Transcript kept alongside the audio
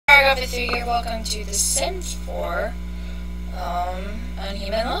Paragraph 53 here, welcome to the Sims 4,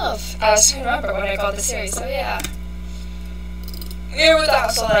 UnHuman Love. I was trying to remember what I called the series, so yeah. Here was the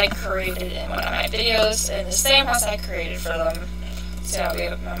household that I created in one of my videos, in the same house I created for them. So we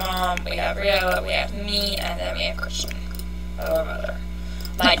have my mom, we have Rio, we have me, and then we have Christian, my little brother.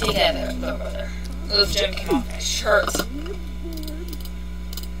 My together little brother. Oof, Jim came off my shirt.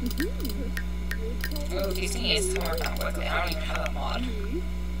 Ooh, he's gonna use his homework done quickly. I don't even have that mod.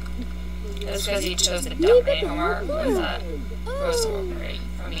 That's because he chose to dominate homework. What is that? Rose homework already.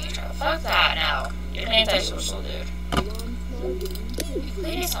 For me, fuck that now. You're an antisocial dude. He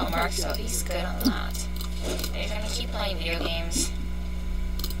played his homework, so he's good on that. And he's gonna keep playing video games.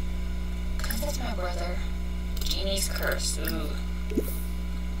 Cause that's my brother. Genie's Curse. Ooh.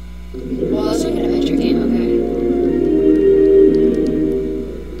 Well, let's make an adventure game, okay?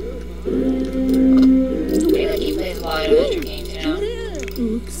 He plays a lot of adventure games, you know?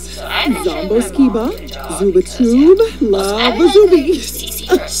 So I'm Zomboskiba, Zubatube, Lava Zubi. CC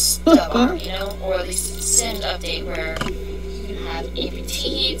for Stubborn, you know? Or at least a Sims update where you can have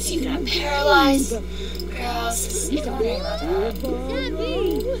amputees, you can have paralyzed, paralysis. If you're wondering about that.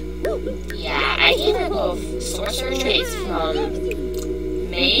 Yeah, I gave her both sorcerer traits from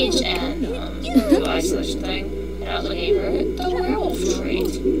Mage and the isolation thing. And I also gave her the werewolf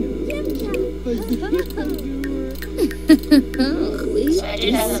trait. So I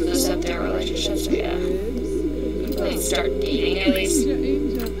did have them boost up their relationship, so yeah. Like start dating at least. What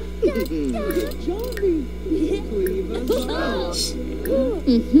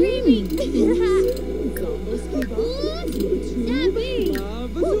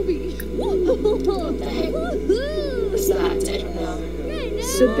the heck? What's that? I don't know.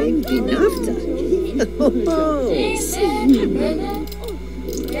 So big nafta. They said,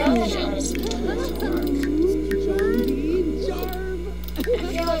 reality almost doesn't work. I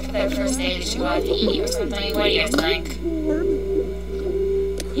feel like their first day they should go out to eat or something. What do you guys think?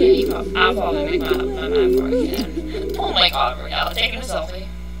 Yeah, I'll probably make my mind for it again. Oh my god, Riel, taking a selfie.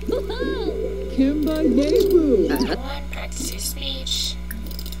 Kimba Yebu. One, practice your speech.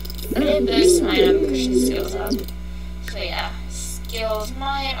 And boost my cushion skills up. So yeah, skills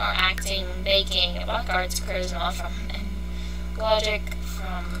mine are acting, baking, black arts, charisma from, and logic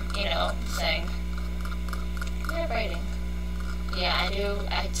from, you know, thing. Yeah, writing. Yeah, I do.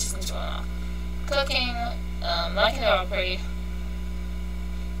 I just need to know. Cooking, liking they're all pretty.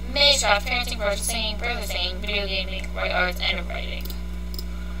 Mage-craft, parenting, purchasing, video gaming, right arts, and writing.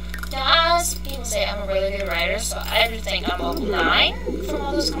 Now, as people say, I'm a really good writer, so I do think I'm level 9 from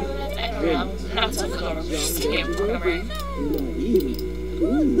all those compliments. I don't know. I'm not so good over just give me a programmer.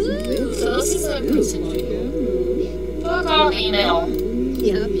 So let's see some person for you. Book all email.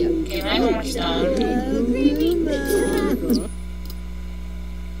 Okay, my homework's done.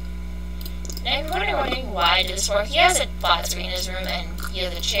 Now, if you're wondering why I did this work, he has a flat screen in his room, and he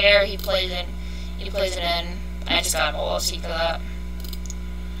has a chair he plays it in. I just got an old seat for that.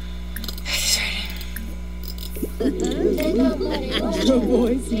 The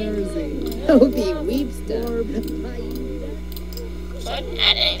voice nursing. Toby weeps So I didn't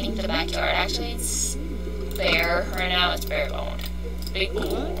add anything to the backyard. Actually, it's bare right now. It's bare boned. Big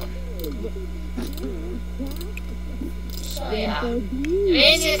bone. So yeah.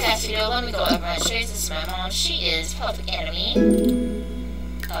 Amazing cast video. Let me go over my traits. This is my mom. She is public enemy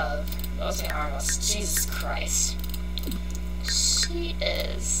of Armos. Jesus Christ. She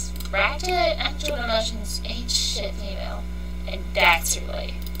is ratchet, actual emotions, ain't shit female, and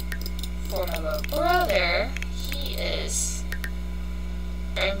dastardly. For my little brother, he is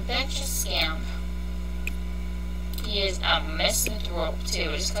an adventurous scamp. He is a misanthrope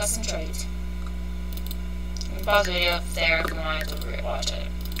too, just custom trait. You can pause the video up there if you want to watch it.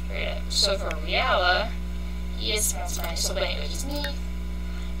 Read it. So for Riala, he is small spiny, so but anyway, he's me.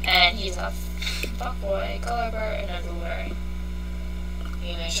 And he's a fuckboy, color and a blueberry. He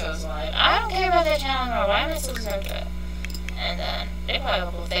even shows live. I don't care about that channel anymore. Why am I still subscribed to it? And then they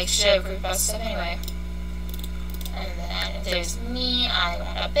probably will fake shit group about stuff anyway. And then if there's me, I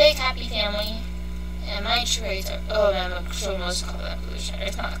want a big happy family. And my traits are I'm a control most color evolution.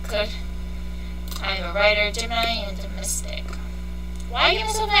 It's not good. I'm a writer, Gemini, and a mystic. Why give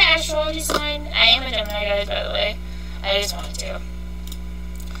myself my astrology sign? I am a Gemini, guys, by the way. I just wanted to.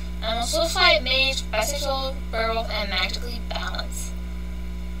 I'm also a fight mage, bisexual, werewolf, and magically balanced.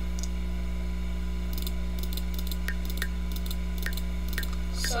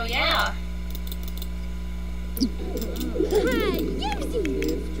 So yeah.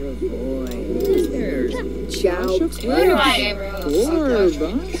 Extra boy. Chow Who do I get rid of? Orba.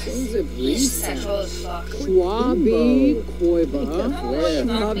 He's sexual as fuck. Schwabi Koiba.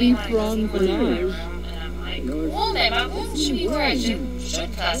 Hubby from And I'm like, woman, my woman should be where I should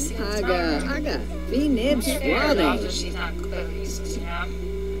cuss. Aga. Phoenix Schwabi. She's not clearly useless, you know?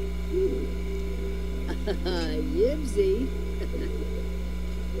 Yibsy.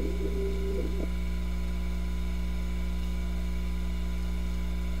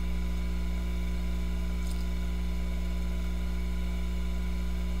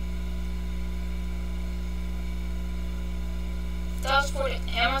 That was 40.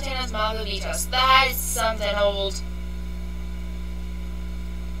 Hamilton's Maldivitos. That is something old.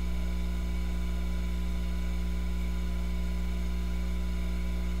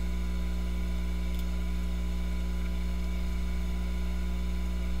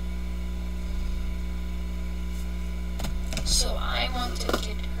 So I want to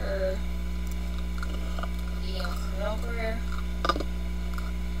get her the criminal career.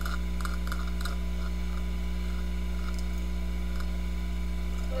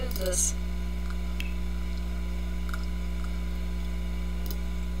 What is this?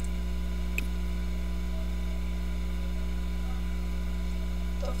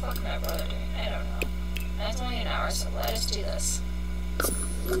 What the fuck my brother doing? I don't know. That's only an hour, so let us do this.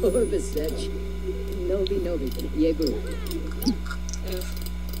 Orbisech. Novi. Yegu. Oof.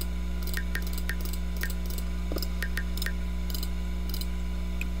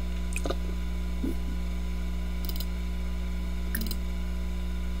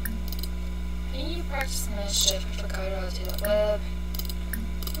 Can you practice mischief? I forgot how to do the web.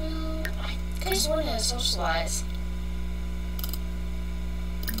 Well, I just wanted to socialize.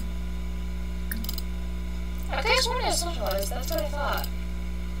 I just wanted to socialize, that's what I thought.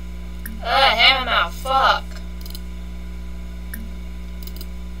 Hammer mouth, fuck.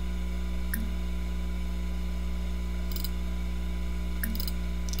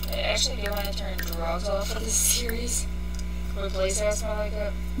 I actually do want to turn drugs off of this series. Replace it as more like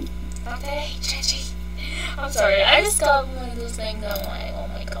a... Okay, Chichi. I'm sorry, I just got one of those things I'm like, oh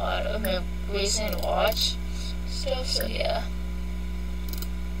my god, I'm gonna recent watch stuff, so yeah.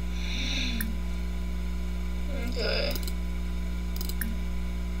 Okay.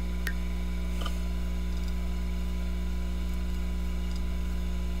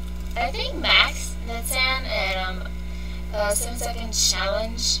 I think Max Netsan and 7-second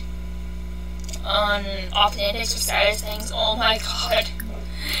challenge on Authentic status things. Oh my god.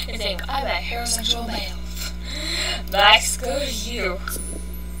 He's saying, I'm a heterosexual male. Max, go to you.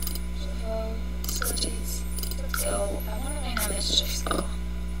 Let's go. I wonder when how mischiefs go.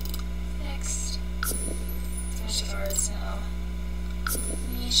 Next. Mischief artists now.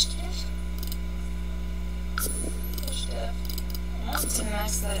 Mischief. I want to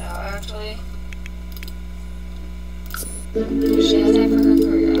max that out actually. She has that for her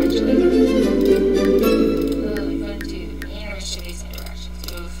career actually. We're going to do mischievous interactions.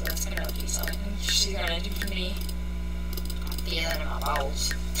 Oof, that's gonna be something she's gonna do to me. I feel that in my balls.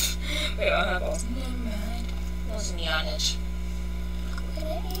 Wait, I have balls. Never mind. That was a neon itch.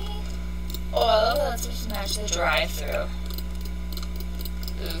 Oh, I love that let's just match the drive-thru.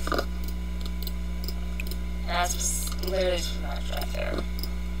 Oof. And that's just literally just match drive-thru.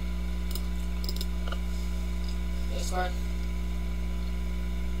 This one.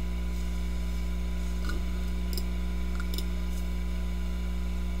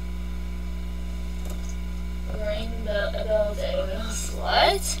 Ring the bell day.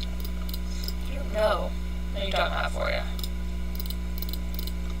 What? I don't know. No, you don't have for you.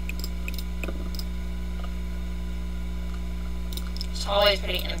 It's always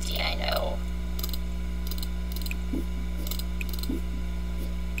pretty empty, I know.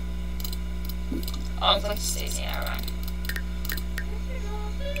 Oh, I'm clicking Stacy, never mind.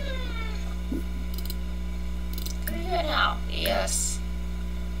 What are you doing now? Yes.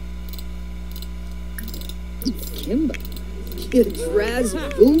 Kimba. Draz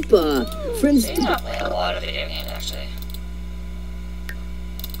Boompa. Friends. So you not play a lot of video games, actually.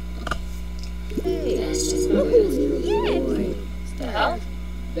 Hey. That's just Oh, what the hell?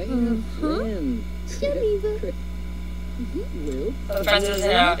 The friends is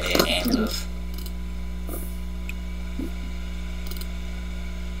in a video game move.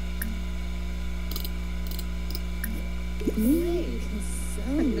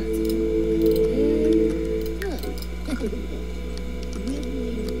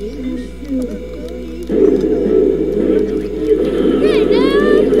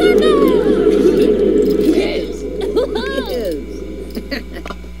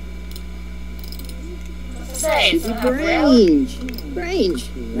 Say, it's not real. Range. Strange.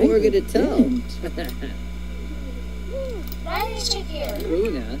 More good to tell. Why did you check here?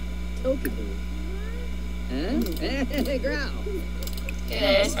 Runa. Tokiboo. Huh? Growl. Okay,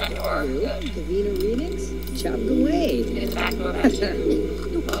 there's my door. Good. Kavina Remix? Chop away. Get the back door back here.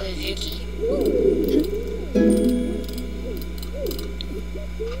 Oh, there's Yuki.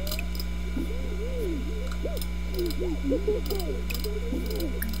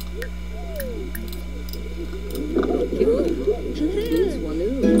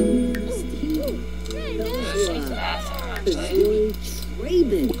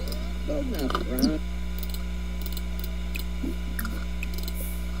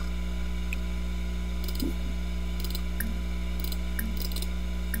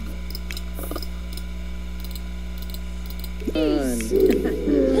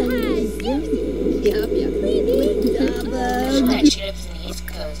 I cheat up his knees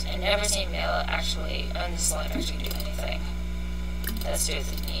because I never seen Mela actually, on this line, actually do anything. That's to do with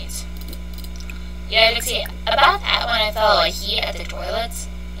his knees. Yeah, you can see, about that when I felt like heat at the toilets,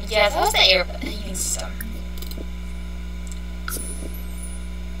 yeah, that was the air heating system.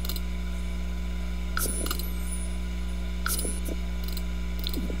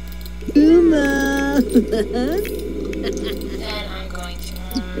 Then I'm going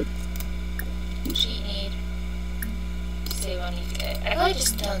to, cheat need, save on EK. I probably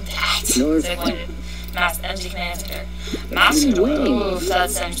just done that. So I'm going to master empty command center. Master door. Oof,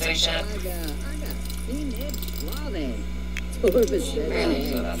 that's demonstration.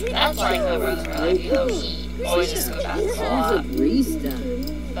 Really go back. That's like my brother, like, you know, he always just goes back a lot.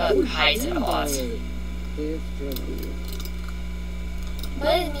 But hides it a lot.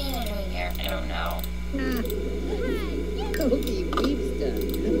 What is Nina doing here? I don't know.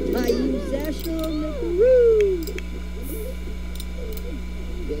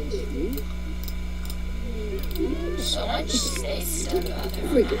 So much stays done about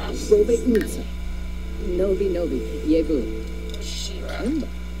their house. Nobi, Yegu. Shira.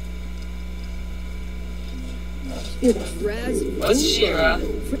 What's Shira?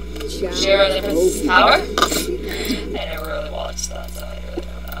 Shira the Princess Power? I never really watched that, so I really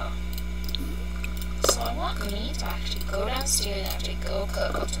don't know. So I want me to actually go downstairs and actually go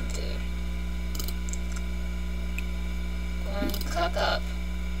cook up some food. Go and cook up.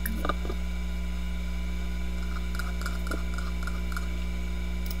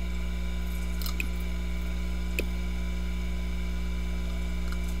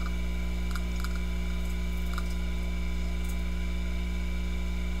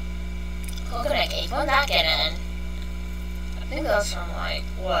 Coconut cake, when'd that get in? I think that was from like,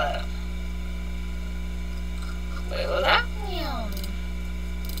 what? Wait, was that?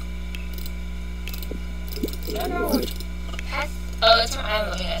 I don't know what. Oh, it's from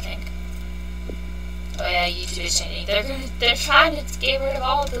Emily, I think. Oh yeah, YouTube is changing. They're trying to get rid of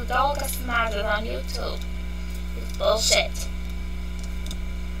all the doll customizers on YouTube. It's bullshit.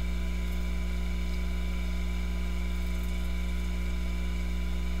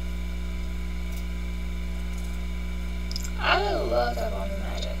 I love that bomb of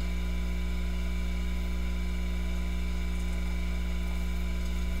magic.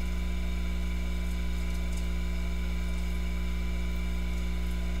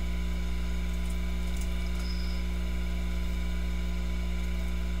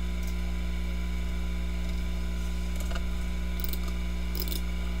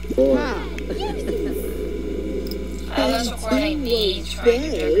 I was recording me trying to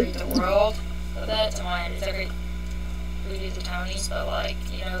decorate the world with it. I wanted to decorate the townies, but like,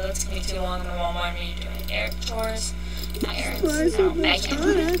 you know, that's gonna be too long and I won't mind me doing air chores. Not errands. No, I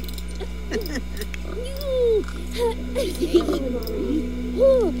can't.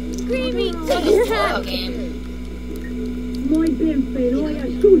 Screaming! What is the Fallout game?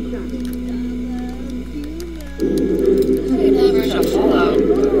 Another version of Fallout.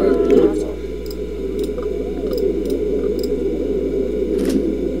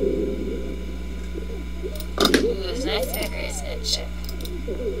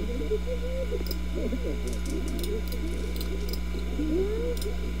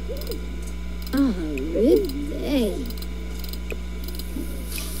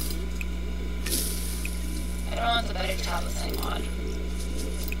 I don't want the better tablet thing on.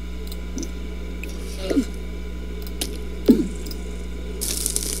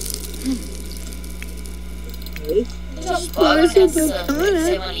 There's a bug in this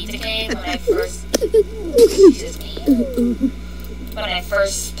when I first excuse me. When I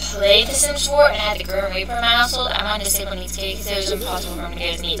first played The Sims 4 and I had the Grim Reaper in my household, I wanted to disable Needs Kitty because it was impossible for him to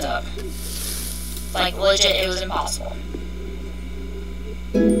get his needs up. Like, legit, it was impossible.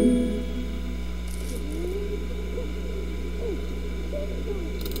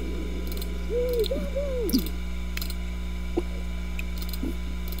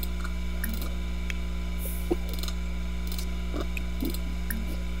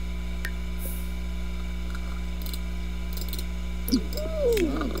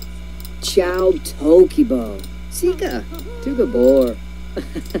 Chow Tokibo. Sika. Tugabor.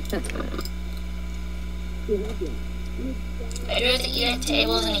 I do have to eat at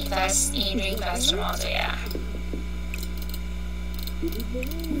tables and drink vegetables, so yeah.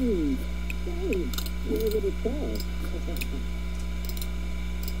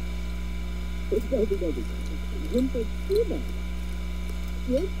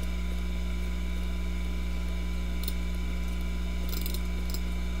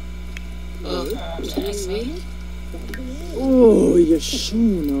 Oh,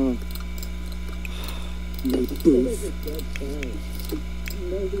 Yashuna. My booth.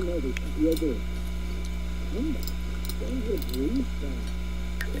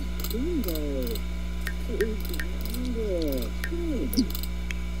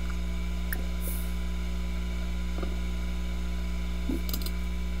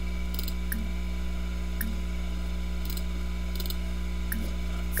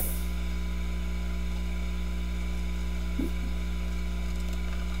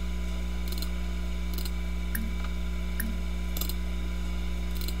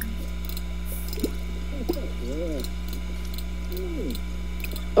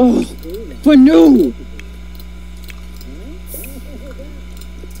 Oh, Banu!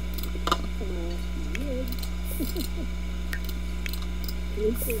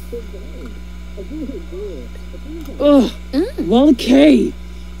 Oh, Wallakay!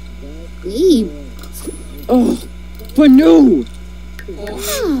 Eve. Oh, Banu!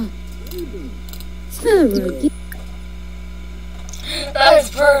 That is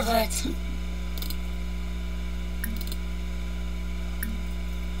perfect.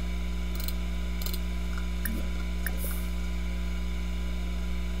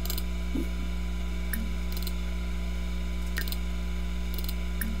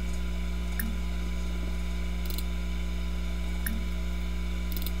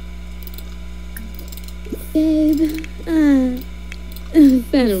 Babe,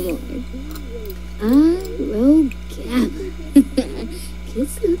 Fenimore. I will gather.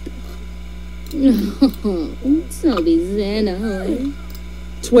 Kiss up. No, so be Zeno.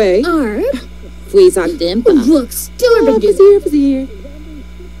 Tway. Arb. Please on Dimpa. Look, still Here.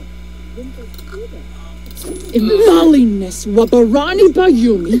 Imbaliness Wabarani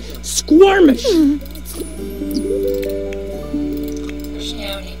Bayumi Squirmish.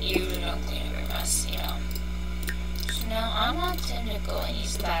 I want him to go and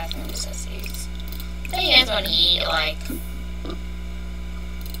use the bathroom necessities. Thing is, when he, like,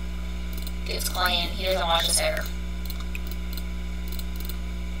 gets clean, he doesn't wash his hair.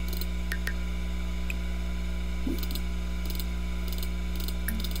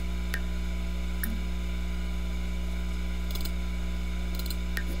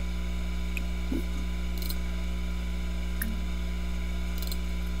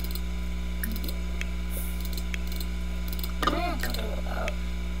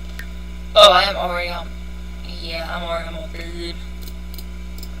 Oh, I am already on. Yeah, I'm already on my period.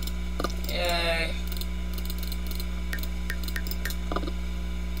 Yay.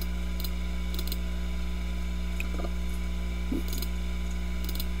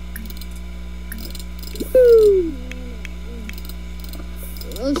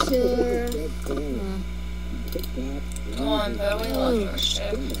 Oh, sure. Come on, but we love your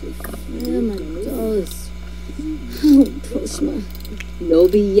ship. Yeah, my dolls. Oh, Postma.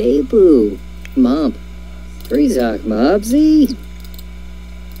 Nobi Yebu. Mom. Freezak Mobsy.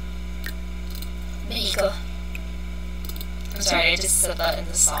 Mika. I'm sorry, I just said that in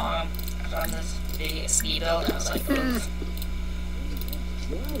the song from this big ski build, and I was like, oof.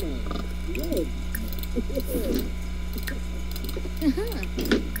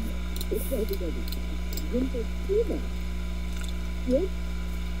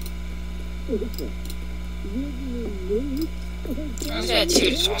 I'm gonna do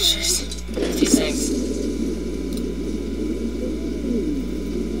 2 dishwashers. 2 sinks.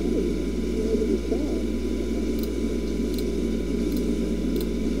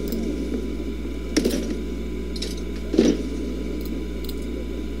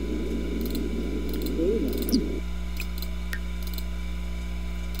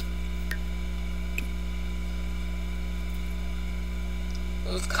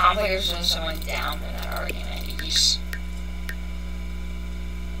 With complications just went down in that argument. Yeesh.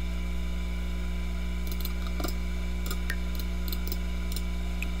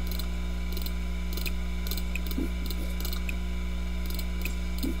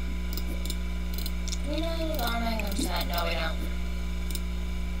 We know you want to make them sad. No, we don't.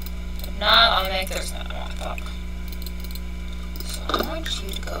 If not, I'll make there's not one pop. So I want you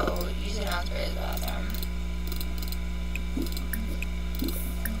to go use it out the bathroom.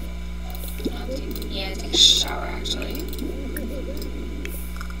 shower, actually.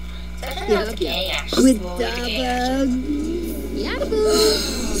 Actually. With Slowly decaying, Daba.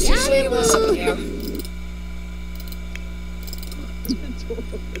 Yadaboo! Seriously, what's up with you?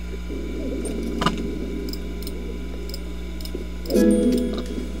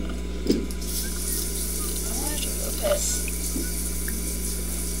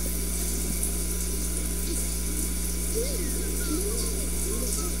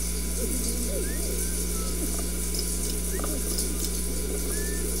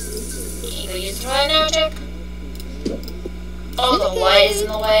 You throw it now, Jack? Oh, the light is in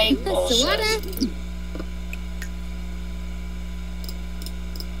the way? Bullshit.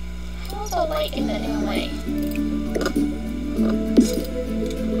 How's the light in the damn way?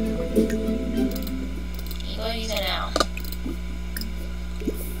 You go use it now.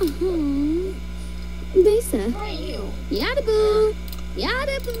 Besa. Where are you? Yadaboo!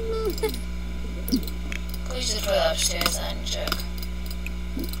 Yadaboo! Go use the toilet upstairs then, Jack.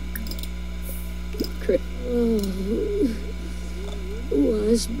 Oh,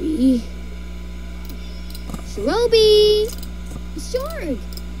 Washby. Shroby! Short!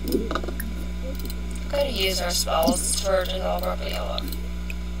 Go to use our spells for dissolve purple yellow.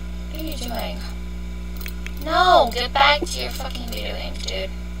 What are you doing? No! Get back to your fucking video game, dude.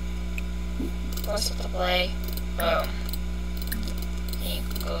 Force it to play. Boom. And you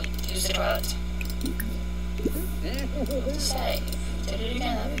can go use the toilet. Save. Did it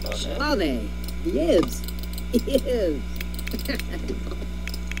again, that'd be bullshit. Are they? Yibs. Yibs.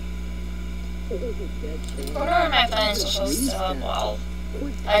 What are my friends supposed to have? Well,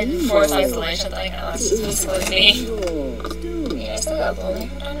 I did forced isolation thing, and that's just basically me. Yeah, I still got lonely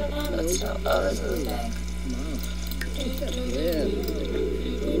from time to time, but still. Oh, this is the thing.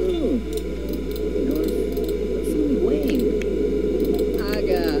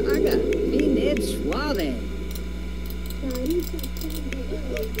 Aga, mi nib suave.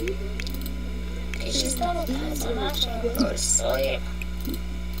 Okay, she's done with that, so I'm actually gonna go to sleep.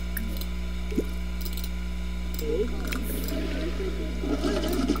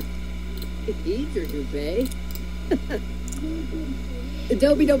 Eager to pay.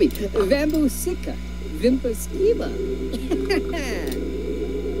 Doby, Vambo Sika, Vimpa Skiba.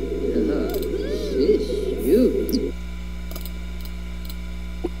 Shish, shoot.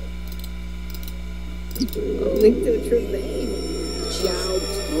 Link to Tremaine. Chow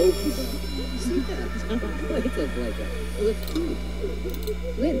Tokiba. Sika. Wake up like a lift.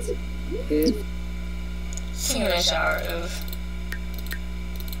 Lint. Hit. Sing in the shower, oof.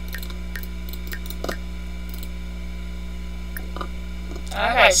 I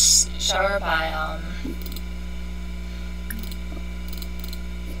got shower by,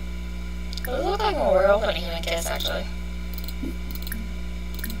 it looked like when we're opening a kiss, actually.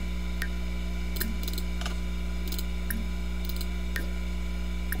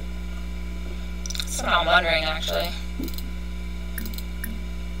 That's what I'm wondering, actually.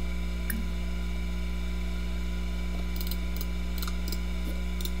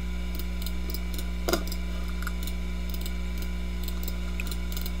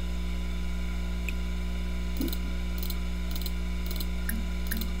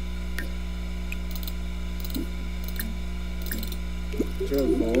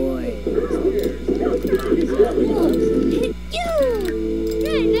 Boy.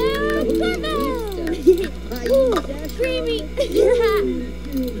 Creamy!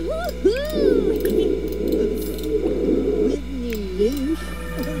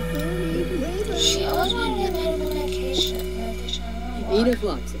 She always wanted to get medication. Eat a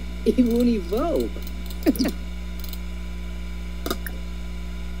flux. Iwuni vo.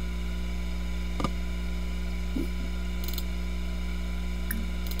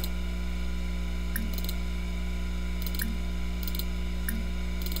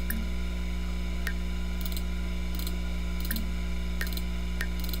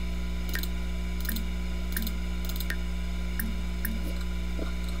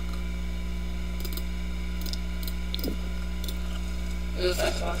 Oof,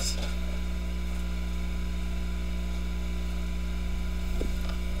 that sucks.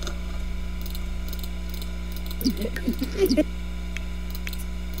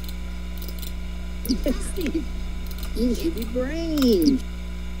 Steve. Easy brain.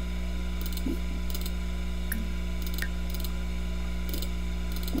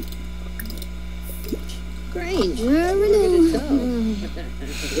 Grange. Where Look at it go.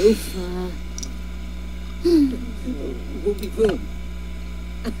 Whoopie boom.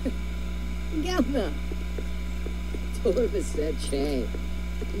 Gamma. Torva said Che.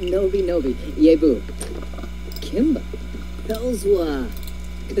 Nobi. Yebu. Kimba. Pelswa.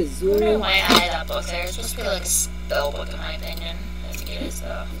 I don't know why I added that book there. It's supposed to be like a spell book in my opinion. I think it is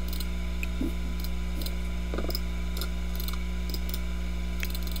though.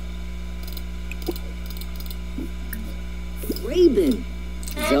 Raven.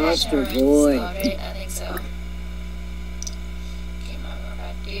 Exhauster boy. Right? I think so. Can't remember if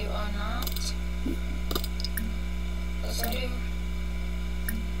I do or not. Yes, I do.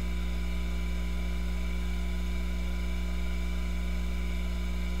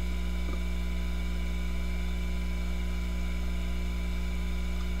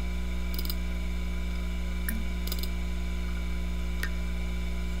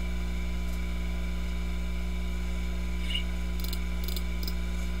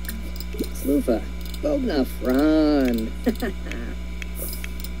 Lufa. Bogna Fran. I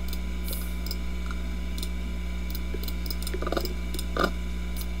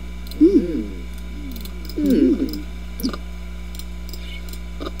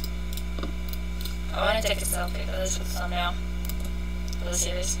want to take a selfie for this with the thumbnail for the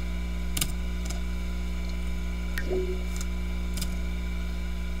series.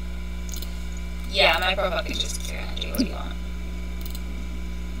 Yeah, my profile picture is clear. Do what you want.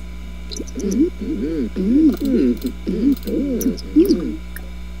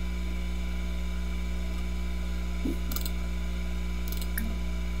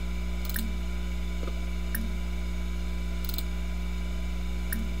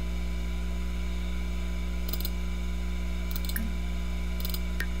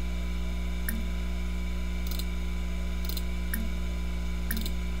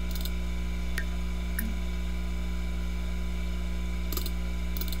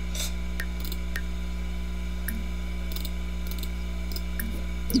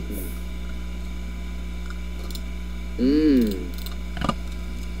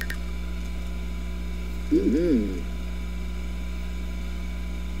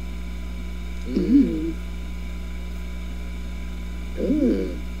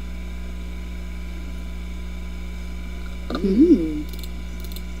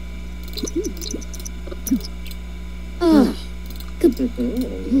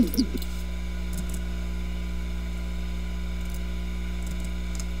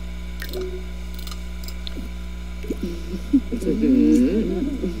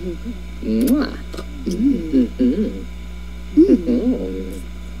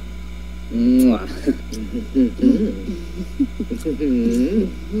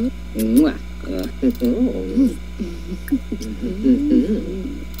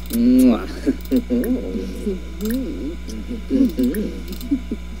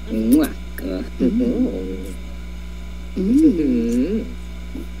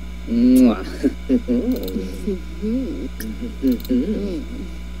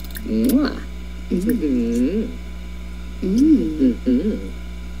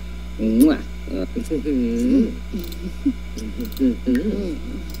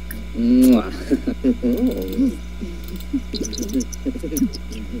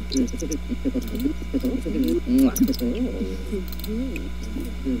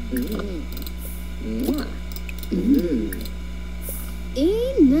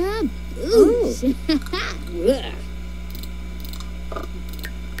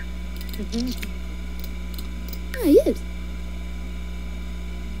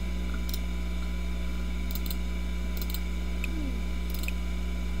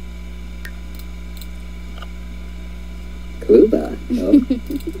 Kluba. Oh.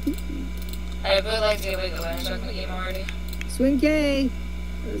 I would like to get away with it. I'm the game already. Swing K.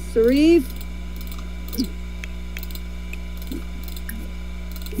 Sarif.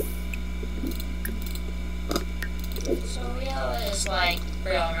 So Riel is like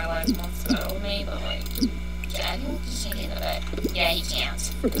real in real life months ago with me, but like, yeah, he can't get in the bed. Yeah, he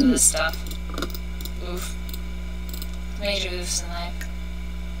can't. Because of this stuff. Oof. Major oofs in life.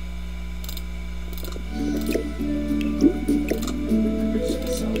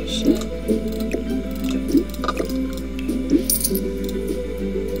 So shit.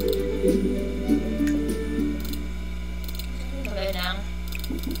 Go to bed now.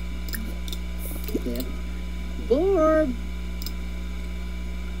 Yep. Borb.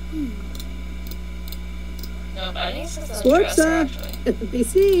 No, but I think it's the dresser Swartza. actually.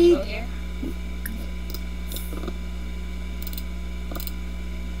 BC. Go here.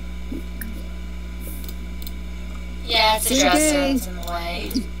 Yeah, it's a dresser. Okay. It's in the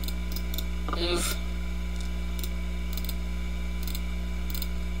way. Oof.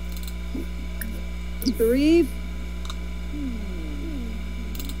 Sarif.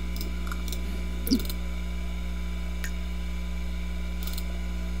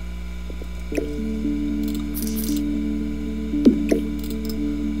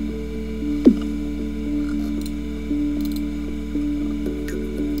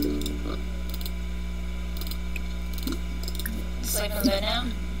 feeling good now?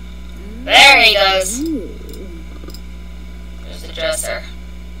 There he goes! There's the dresser.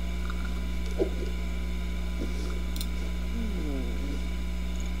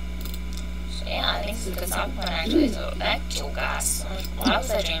 So yeah, I think this is a good stopping point actually. So that killed gas. Why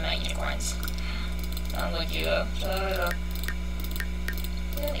was I dreaming about unicorns? Don't look you up. Shut up.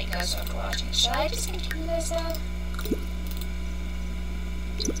 I think you guys are watching. Should I just continue this now?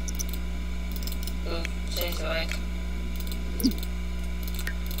 Ooh, she's awake.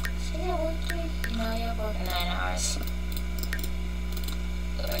 She's awake, please. No, you're working 9 hours.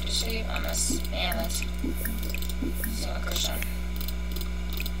 Go back to sleep. I'm a spam it. So a Christian.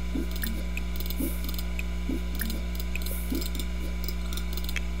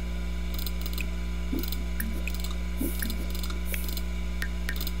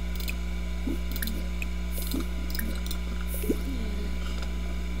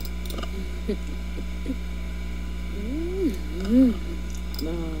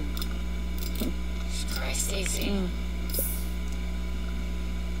 Christ, Stacey.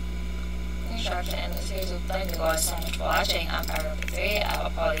 Thanks for end this series. Thank you guys so much for watching. I'm Paragraph 3. I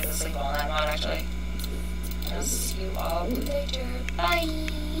will probably go to sleep on that mod actually. I'll see you all later.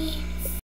 Bye!